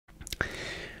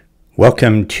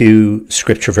Welcome to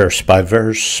Scripture Verse by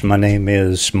Verse. My name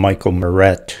is Michael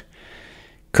Moret.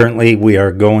 Currently, we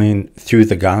are going through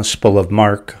the Gospel of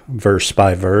Mark, verse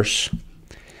by verse.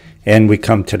 And we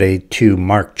come today to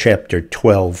Mark chapter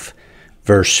 12,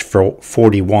 verse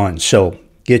 41. So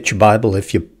get your Bible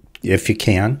if you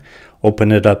can.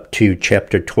 Open it up to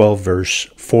chapter 12, verse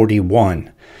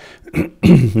 41.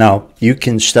 Now, you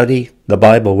can study the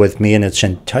Bible with me in its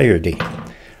entirety.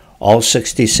 All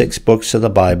 66 books of the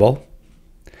Bible,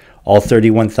 all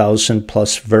 31,000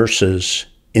 plus verses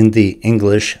in the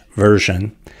English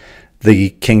version, the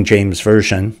King James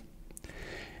Version.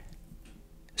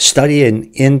 Study an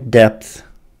in-depth,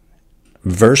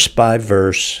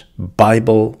 verse-by-verse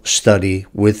Bible study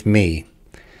with me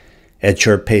at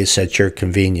your pace, at your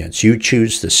convenience. You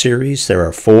choose the series. There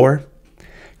are 4,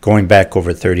 going back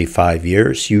over 35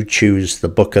 years. You choose the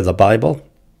book of the Bible,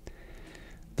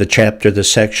 the chapter, the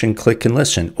section, click and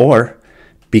listen, or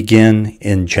begin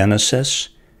in Genesis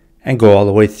and go all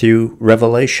the way through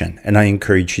Revelation. And I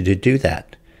encourage you to do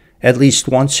that at least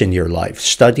once in your life.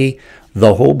 Study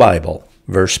the whole Bible,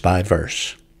 verse by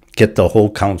verse. Get the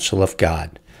whole counsel of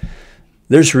God.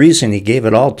 There's reason He gave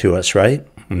it all to us, right?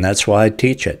 And that's why I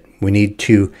teach it. We need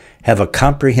to have a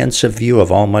comprehensive view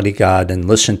of Almighty God and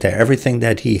listen to everything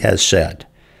that He has said.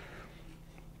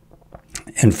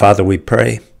 And Father, we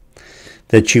pray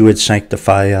that You would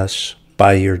sanctify us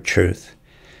by Your truth.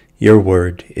 Your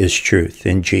word is truth.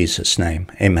 In Jesus' name,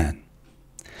 amen.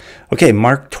 Okay,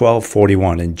 Mark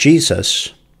 12:41. And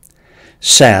Jesus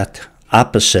sat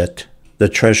opposite the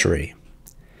treasury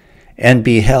and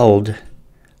beheld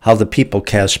how the people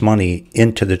cast money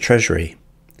into the treasury.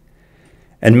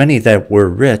 And many that were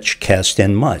rich cast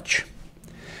in much.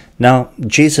 Now,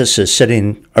 Jesus is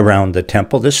sitting around the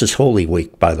temple. This is Holy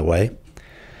Week, by the way.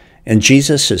 And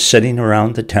Jesus is sitting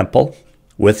around the temple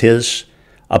with His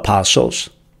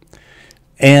apostles.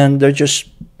 And they're just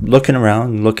looking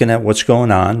around, looking at what's going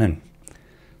on. And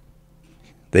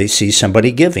they see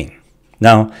somebody giving.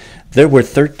 Now, there were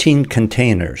 13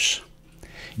 containers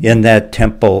in that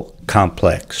temple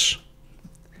complex.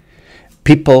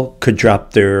 People could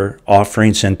drop their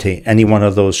offerings into any one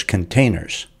of those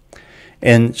containers.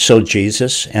 And so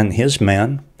Jesus and His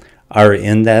men are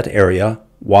in that area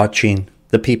watching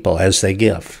the people as they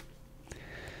give.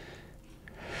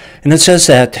 And it says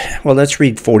that, well, let's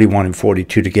read 41 and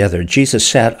 42 together. Jesus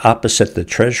sat opposite the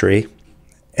treasury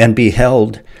and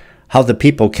beheld how the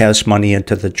people cast money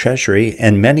into the treasury,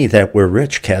 and many that were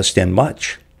rich cast in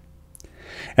much.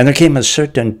 And there came a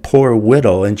certain poor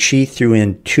widow, and she threw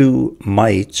in 2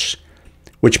 mites,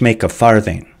 which make a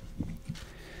farthing.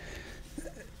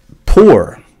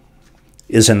 Poor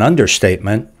is an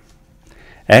understatement.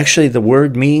 Actually, the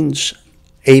word means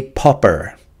a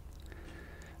pauper.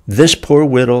 This poor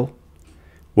widow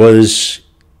was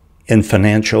in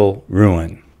financial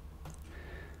ruin,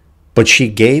 but she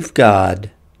gave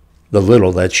God the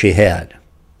little that she had.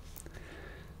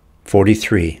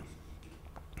 43.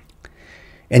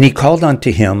 And He called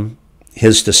unto Him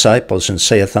His disciples, and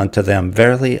saith unto them,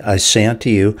 Verily I say unto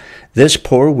you, this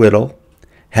poor widow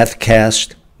hath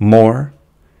cast more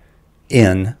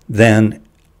in than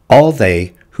all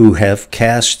they who have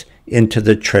cast into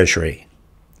the treasury.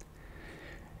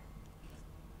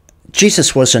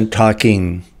 Jesus wasn't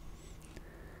talking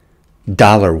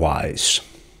dollar-wise,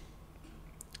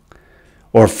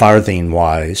 or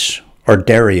farthing-wise, or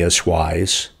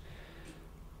Darius-wise,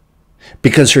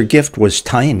 because her gift was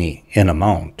tiny in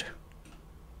amount.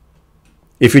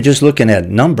 If you're just looking at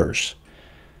numbers,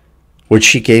 what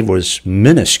she gave was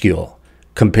minuscule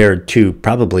compared to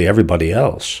probably everybody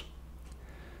else.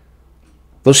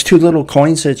 Those 2 little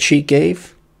coins that she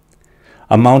gave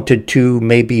amounted to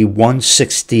maybe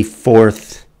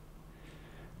 1/64th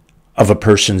of a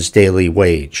person's daily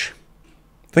wage.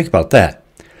 Think about that.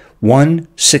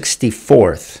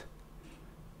 1/64th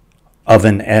of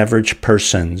an average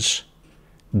person's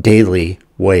daily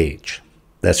wage.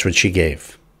 That's what she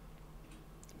gave.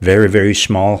 Very, very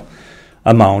small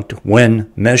amount when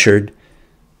measured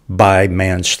by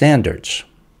man's standards.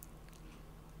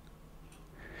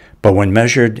 But when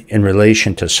measured in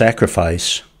relation to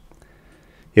sacrifice,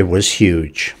 it was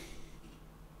huge.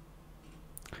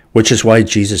 Which is why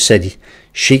Jesus said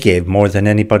she gave more than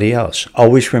anybody else.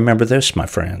 Always remember this, my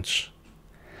friends.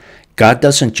 God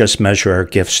doesn't just measure our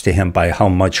gifts to Him by how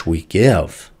much we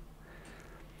give.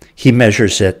 He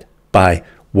measures it by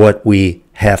what we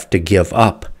have to give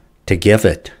up to give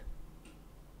it.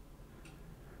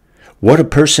 What a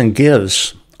person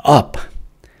gives up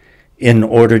in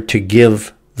order to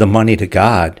give the money to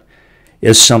God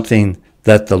is something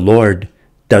that the Lord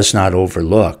does not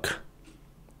overlook.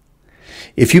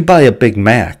 If you buy a Big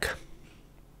Mac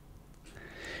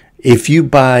If you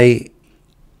buy,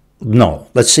 no,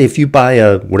 let's say if you buy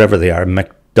a, whatever they are,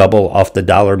 McDouble off the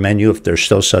dollar menu, if there's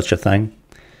still such a thing,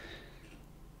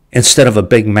 instead of a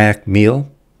Big Mac meal,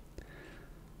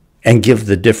 and give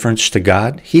the difference to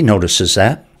God, he notices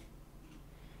that.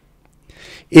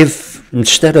 If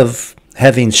instead of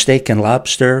having steak and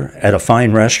lobster at a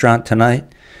fine restaurant tonight,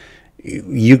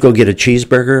 you go get a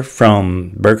cheeseburger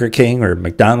from Burger King or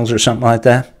McDonald's or something like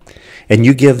that, and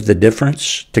you give the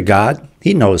difference to God,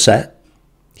 he knows that.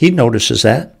 He notices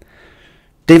that.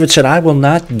 David said, I will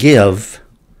not give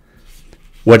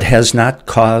what has not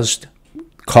cost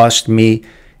me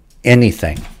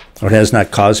anything, or it has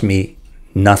not caused me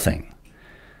nothing.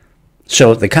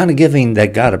 So the kind of giving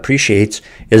that God appreciates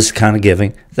is the kind of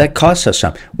giving that costs us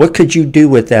something. What could you do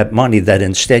with that money that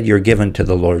instead you're given to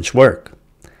the Lord's work?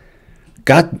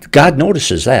 God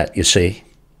notices that, you see.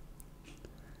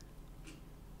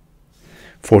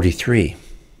 43.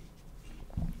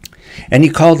 And he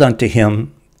called unto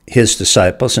him his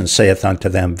disciples, and saith unto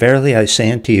them, Verily I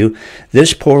say unto you,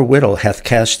 this poor widow hath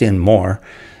cast in more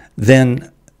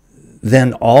than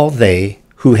all they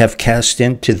who have cast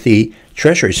into the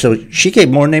treasury. So she gave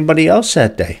more than anybody else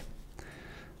that day,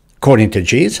 according to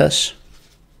Jesus.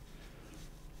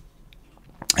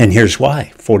 And here's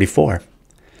why, 44.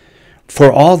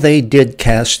 For all they did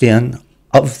cast in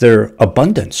of their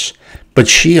abundance, but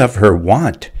she of her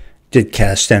want did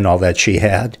cast in all that she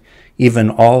had, even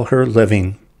all her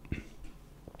living.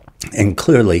 And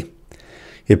clearly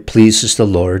it pleases the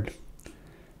Lord,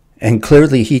 and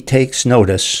clearly he takes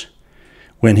notice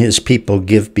when his people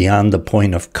give beyond the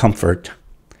point of comfort,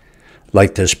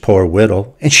 like this poor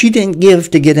widow. And she didn't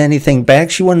give to get anything back.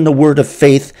 She wasn't a word of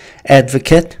faith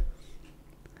advocate.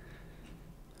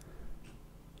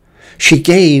 She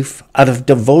gave out of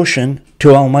devotion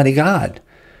to Almighty God.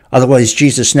 Otherwise,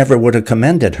 Jesus never would have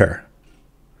commended her.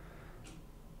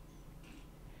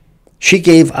 She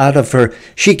gave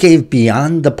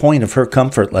beyond the point of her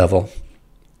comfort level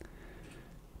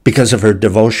because of her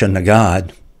devotion to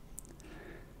God.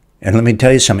 And let me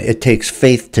tell you something, it takes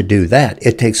faith to do that.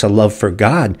 It takes a love for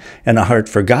God and a heart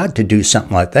for God to do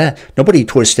something like that. Nobody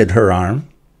twisted her arm.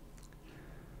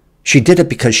 She did it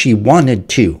because she wanted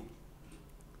to.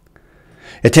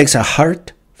 It takes a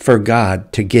heart for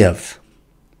God to give,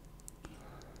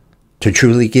 to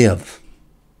truly give.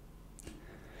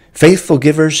 Faithful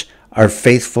givers are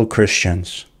faithful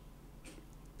Christians.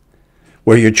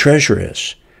 Where your treasure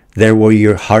is, there will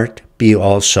your heart be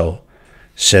also,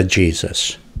 said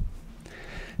Jesus.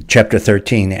 Chapter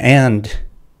 13, and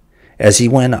as he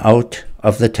went out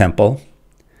of the temple,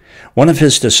 one of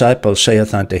his disciples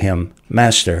saith unto him,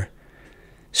 Master,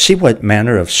 see what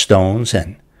manner of stones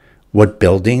and what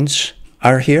buildings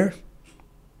are here?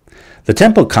 The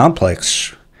temple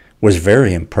complex was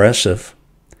very impressive,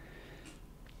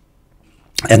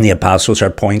 and the apostles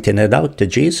are pointing it out to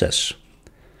Jesus.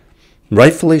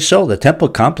 Rightfully so. The temple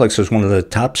complex was one of the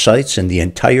top sites in the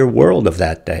entire world of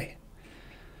that day.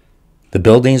 The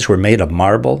buildings were made of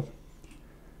marble.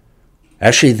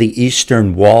 Actually, the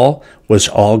eastern wall was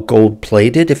all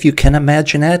gold-plated, if you can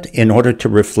imagine that, in order to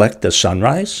reflect the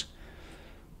sunrise.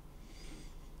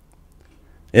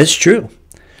 It's true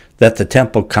that the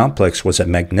temple complex was a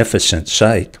magnificent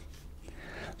sight.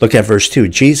 Look at verse 2.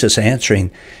 Jesus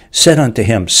answering said unto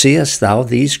him, Seest thou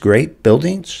these great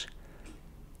buildings?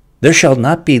 There shall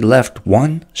not be left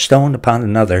one stone upon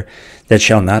another that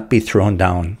shall not be thrown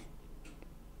down.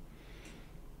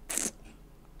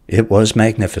 It was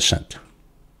magnificent,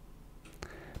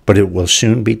 but it will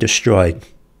soon be destroyed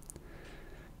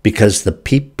because the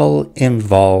people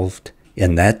involved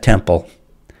in that temple,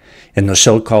 in the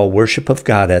so-called worship of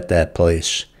God at that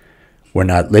place, were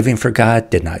not living for God,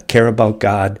 did not care about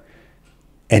God,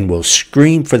 and will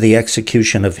scream for the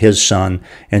execution of his son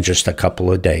in just a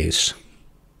couple of days.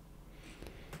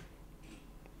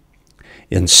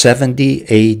 In 70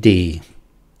 AD,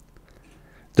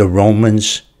 the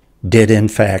Romans did in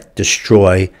fact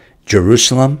destroy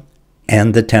Jerusalem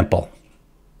and the temple,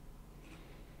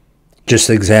 just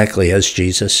exactly as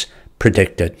Jesus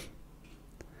predicted.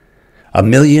 1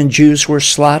 million Jews were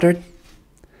slaughtered,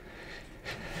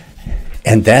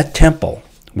 and that temple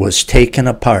was taken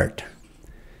apart,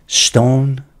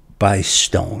 stone by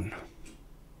stone,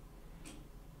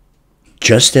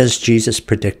 just as Jesus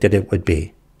predicted it would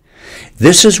be.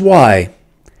 This is why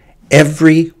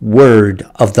every word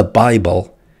of the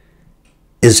Bible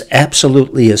is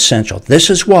absolutely essential. This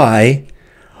is why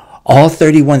all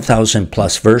 31,000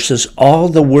 plus verses, all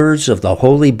the words of the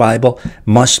Holy Bible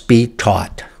must be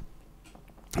taught,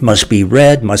 must be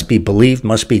read, must be believed,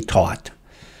 must be taught.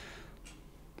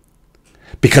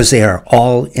 Because they are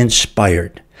all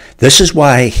inspired. This is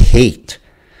why I hate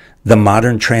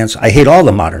I hate all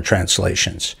the modern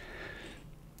translations,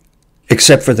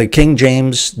 except for the King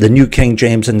James, the New King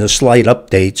James, and the slight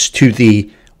updates to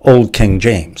the Old King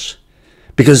James,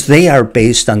 because they are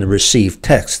based on the received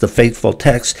text, the faithful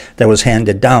text that was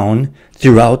handed down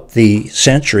throughout the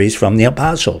centuries from the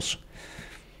apostles.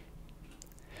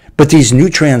 But these new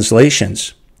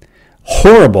translations,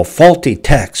 horrible, faulty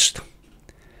text.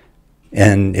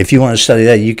 And if you want to study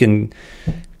that, you can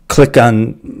click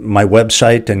on my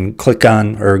website and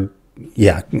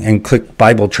click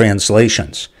Bible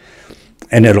translations,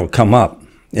 and it'll come up,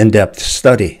 in-depth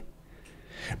study.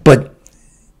 But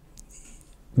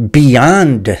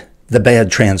beyond the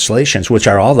bad translations, which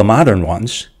are all the modern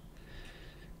ones,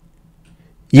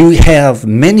 you have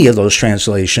many of those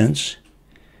translations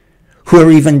who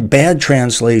are even bad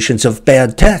translations of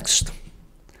bad text.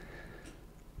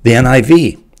 The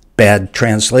NIV, bad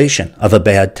translation of a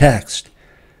bad text.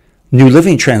 New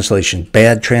Living Translation,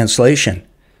 bad translation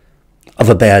of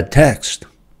a bad text.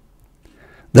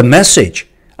 The Message,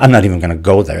 I'm not even going to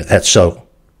go there. That's so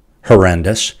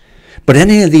horrendous. But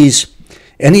any of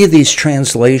these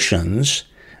translations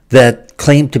that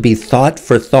claim to be thought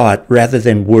for thought rather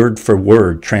than word for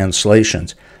word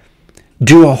translations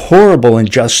do a horrible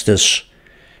injustice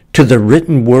to the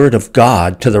written word of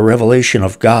God, to the revelation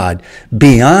of God,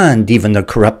 beyond even the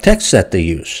corrupt text that they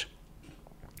use,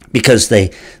 because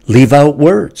they leave out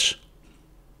words.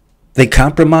 They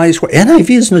compromise. NIV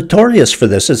is notorious for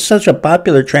this. It's such a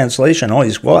popular translation,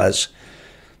 always was.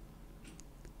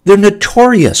 They're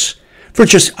notorious for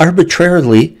just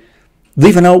arbitrarily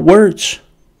leaving out words.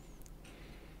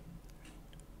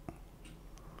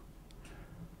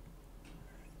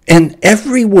 And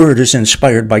every word is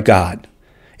inspired by God.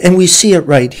 And we see it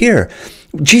right here.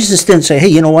 Jesus didn't say, hey,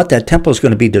 you know what? That temple is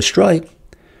going to be destroyed.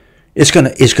 It's going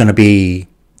to be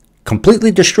completely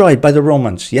destroyed by the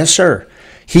Romans. Yes, sir.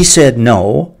 He said,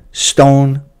 no,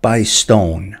 stone by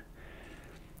stone.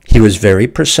 He was very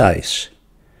precise.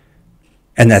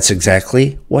 And that's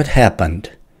exactly what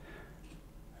happened.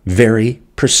 Very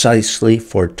precisely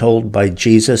foretold by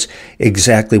Jesus,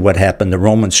 exactly what happened. The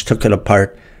Romans took it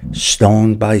apart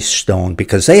stone by stone,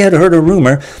 because they had heard a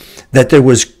rumor that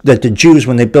the Jews,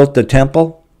 when they built the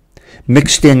temple,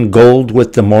 mixed in gold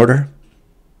with the mortar.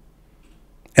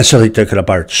 And so they took it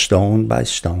apart stone by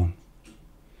stone.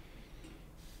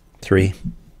 3.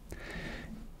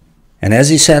 And as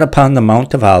he sat upon the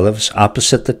Mount of Olives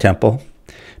opposite the temple,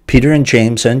 Peter and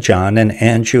James and John and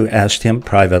Andrew asked him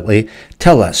privately,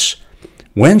 tell us,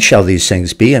 when shall these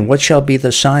things be, and what shall be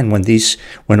the sign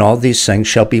when all these things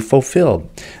shall be fulfilled?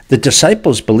 The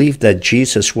disciples believed that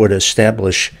Jesus would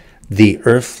establish the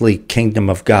earthly kingdom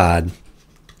of God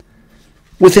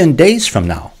within days from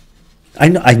now.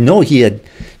 I know he had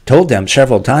told them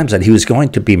several times that he was going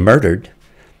to be murdered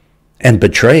and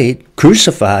betrayed,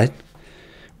 crucified,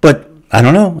 but I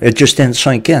don't know, it just didn't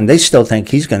sink in. They still think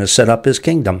he's going to set up his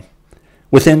kingdom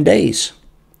within days.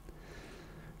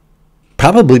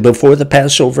 Probably before the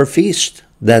Passover feast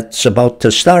that's about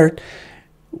to start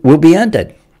will be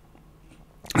ended.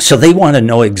 So they want to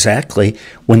know exactly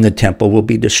when the temple will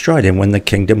be destroyed and when the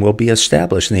kingdom will be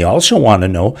established. And they also want to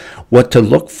know what to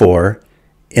look for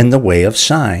in the way of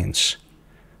signs.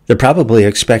 They're probably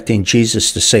expecting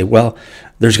Jesus to say, well,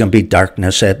 there's going to be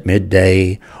darkness at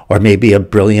midday, or maybe a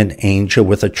brilliant angel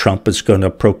with a trumpet is going to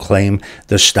proclaim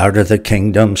the start of the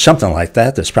kingdom, something like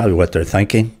that. That's probably what they're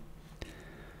thinking.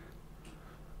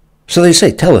 So they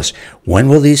say, tell us, when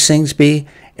will these things be,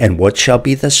 and what shall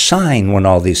be the sign when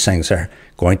all these things are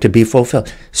going to be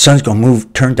fulfilled? Sun's going to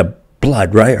turn to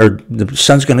blood, right? Or the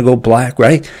sun's going to go black,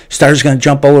 right? Stars going to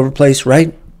jump all over the place,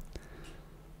 right?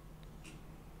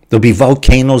 There'll be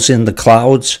volcanoes in the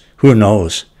clouds. Who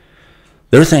knows?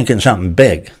 They're thinking something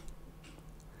big.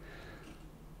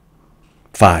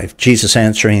 5, Jesus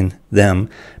answering them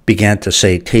began to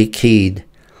say, take heed,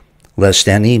 lest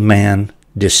any man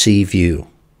deceive you.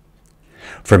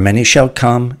 For many shall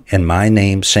come in my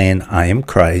name, saying, I am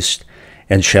Christ,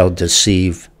 and shall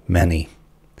deceive many.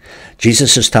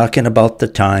 Jesus is talking about the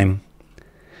time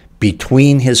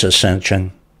between his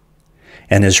ascension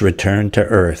and his return to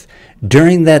earth.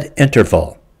 During that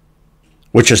interval,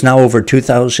 which is now over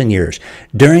 2,000 years,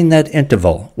 during that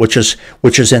interval, which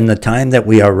is in the time that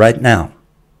we are right now,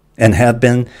 and have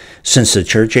been since the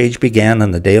church age began on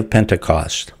the day of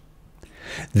Pentecost,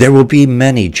 there will be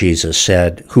many, Jesus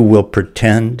said, who will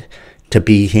pretend to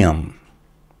be him,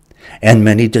 and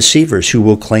many deceivers who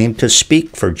will claim to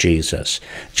speak for Jesus.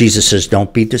 Jesus says,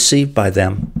 don't be deceived by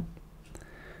them.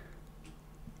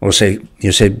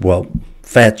 You say, well,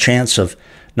 fat chance of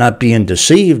not being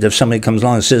deceived. If somebody comes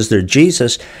along and says they're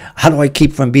Jesus, how do I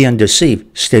keep from being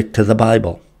deceived? Stick to the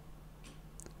Bible.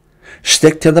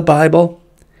 Stick to the Bible,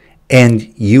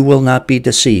 and you will not be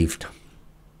deceived.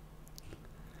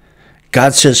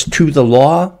 God says, to the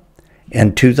law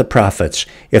and to the prophets,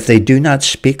 if they do not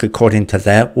speak according to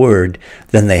that word,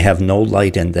 then they have no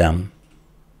light in them.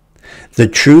 The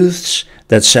truths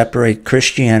that separate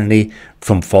Christianity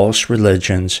from false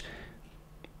religions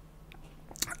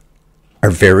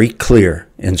are very clear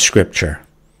in Scripture.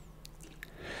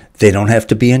 They don't have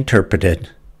to be interpreted.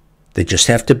 They just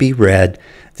have to be read.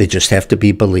 They just have to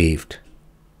be believed.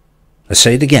 I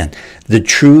say it again. The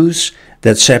truths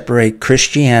that separate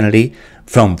Christianity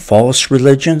from false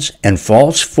religions and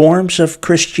false forms of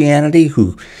Christianity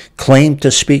who claim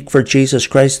to speak for Jesus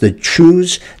Christ, the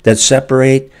truths that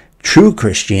separate true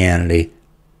Christianity,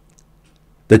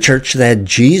 the church that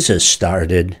Jesus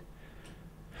started,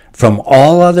 from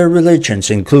all other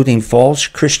religions, including false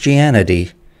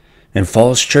Christianity and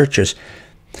false churches,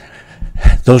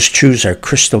 those truths are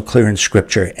crystal clear in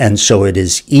Scripture, and so it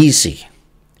is easy.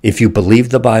 If you believe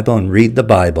the Bible and read the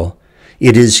Bible,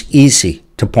 it is easy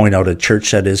to point out a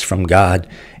church that is from God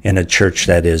and a church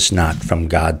that is not from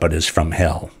God but is from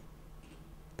hell.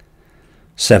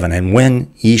 7, and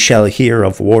when ye shall hear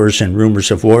of wars and rumors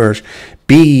of wars,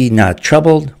 be ye not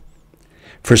troubled,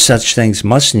 for such things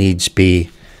must needs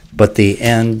be, but the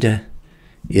end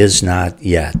is not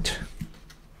yet.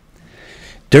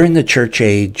 During the church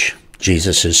age,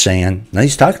 Jesus is saying, now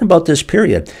he's talking about this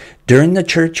period, during the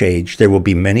church age there will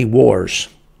be many wars.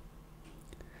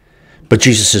 But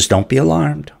Jesus says, don't be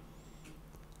alarmed.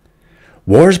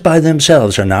 Wars by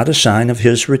themselves are not a sign of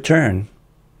his return.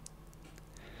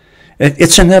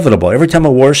 It's inevitable. Every time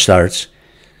a war starts,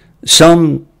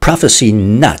 some prophecy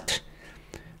nut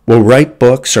will write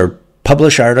books or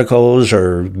publish articles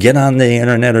or get on the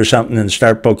internet or something and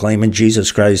start proclaiming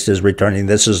Jesus Christ is returning.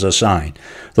 This is a sign.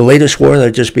 The latest war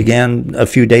that just began a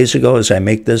few days ago as I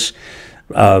make this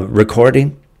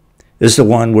recording is the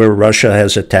one where Russia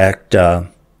has attacked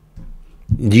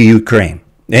Ukraine.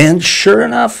 And sure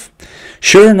enough,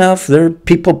 there are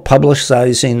people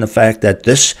publicizing the fact that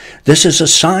this is a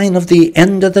sign of the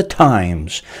end of the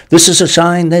times. This is a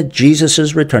sign that Jesus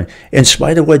is returning, in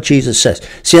spite of what Jesus says.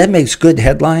 See, that makes good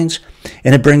headlines,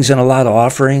 and it brings in a lot of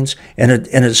offerings, and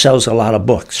it sells a lot of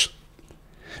books.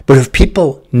 But if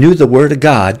people knew the Word of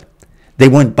God, they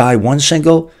wouldn't buy one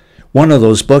single one of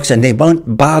those books, and they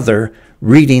won't bother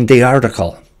reading the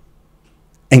article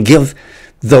and give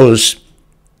those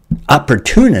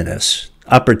opportunists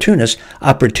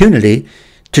opportunity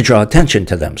to draw attention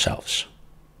to themselves.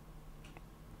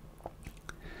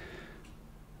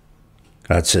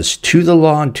 God says, to the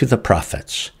law and to the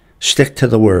prophets, stick to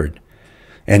the word.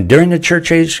 And during the church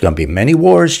age, there's going to be many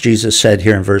wars, Jesus said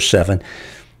here in verse 7.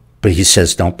 But he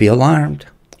says, don't be alarmed.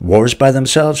 Wars by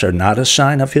themselves are not a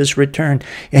sign of his return.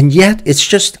 And yet, it's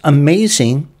just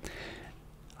amazing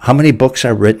how many books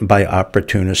are written by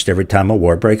opportunists every time a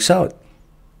war breaks out.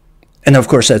 And of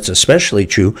course, that's especially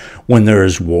true when there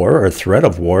is war or threat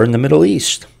of war in the Middle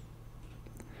East.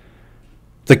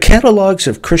 The catalogs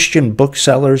of Christian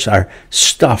booksellers are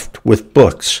stuffed with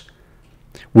books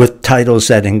with titles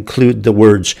that include the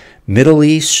words Middle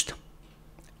East,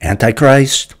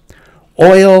 Antichrist,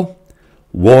 oil,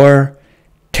 war,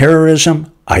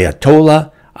 terrorism,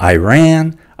 Ayatollah,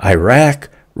 Iran, Iraq,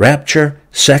 rapture,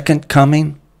 second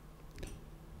coming.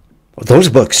 Those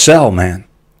books sell, man.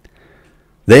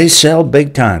 They sell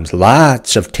big times.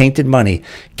 Lots of tainted money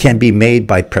can be made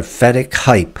by prophetic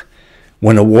hype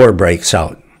when a war breaks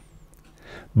out.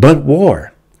 But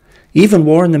war, even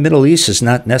war in the Middle East, is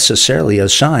not necessarily a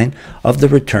sign of the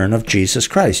return of Jesus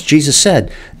Christ. Jesus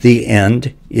said, the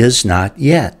end is not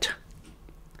yet.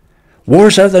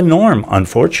 Wars are the norm,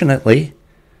 unfortunately.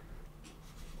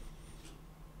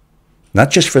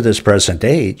 Not just for this present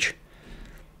age,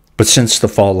 but since the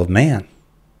fall of man.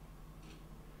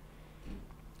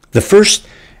 The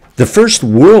first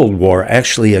world war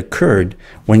actually occurred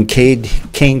when Cain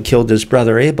killed his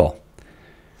brother Abel.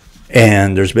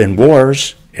 And there's been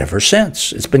wars ever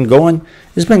since. It's been going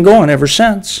ever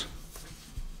since.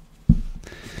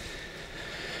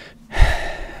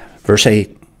 Verse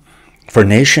 8, for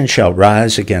nation shall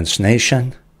rise against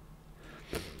nation,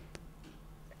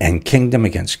 and kingdom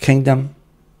against kingdom,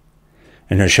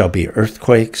 and there shall be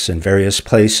earthquakes in various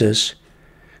places,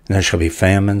 and there shall be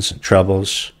famines and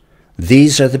troubles.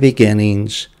 These are the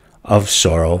beginnings of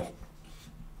sorrow.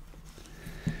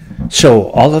 So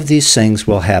all of these things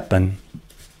will happen.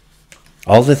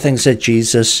 All the things that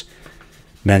Jesus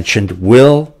mentioned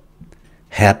will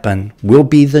happen, will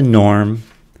be the norm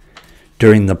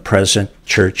during the present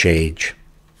church age.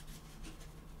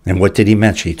 And what did he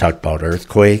mention? He talked about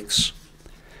earthquakes,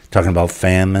 talking about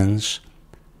famines.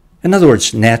 In other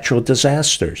words, natural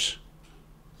disasters.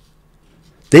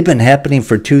 They've been happening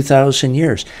for 2,000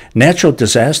 years. Natural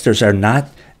disasters are not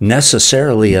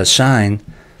necessarily a sign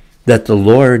that the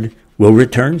Lord will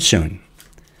return soon.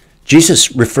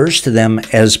 Jesus refers to them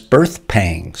as birth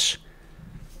pangs,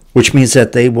 which means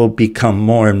that they will become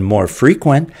more and more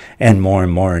frequent and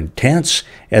more intense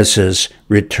as his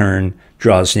return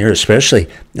draws near, especially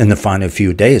in the final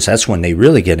few days. That's when they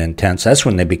really get intense. That's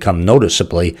when they become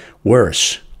noticeably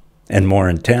worse and more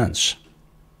intense.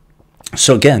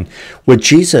 So again, what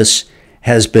Jesus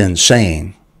has been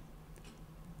saying,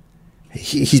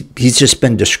 he's just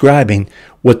been describing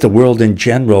what the world in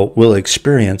general will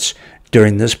experience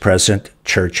during this present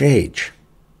church age.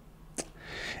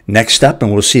 Next up,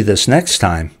 and we'll see this next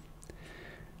time,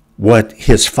 what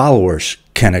his followers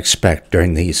can expect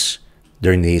during these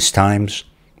times,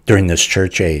 during this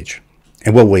church age.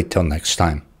 And we'll wait till next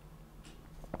time.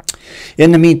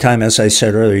 In the meantime, as I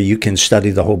said earlier, you can study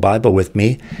the whole Bible with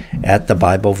me at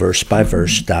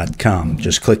thebibleversebyverse.com.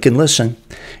 Just click and listen.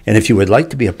 And if you would like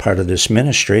to be a part of this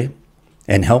ministry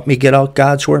and help me get out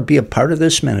God's Word, be a part of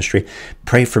this ministry,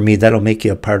 pray for me. That'll make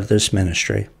you a part of this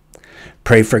ministry.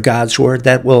 Pray for God's Word.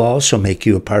 That will also make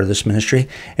you a part of this ministry.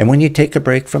 And when you take a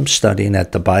break from studying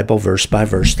at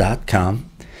thebibleversebyverse.com,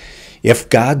 if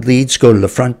God leads, go to the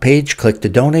front page, click the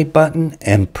donate button,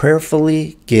 and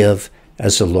prayerfully give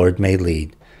as the Lord may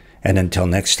lead. And until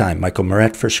next time, Michael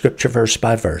Meurett for Scripture Verse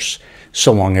by Verse.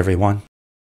 So long, everyone.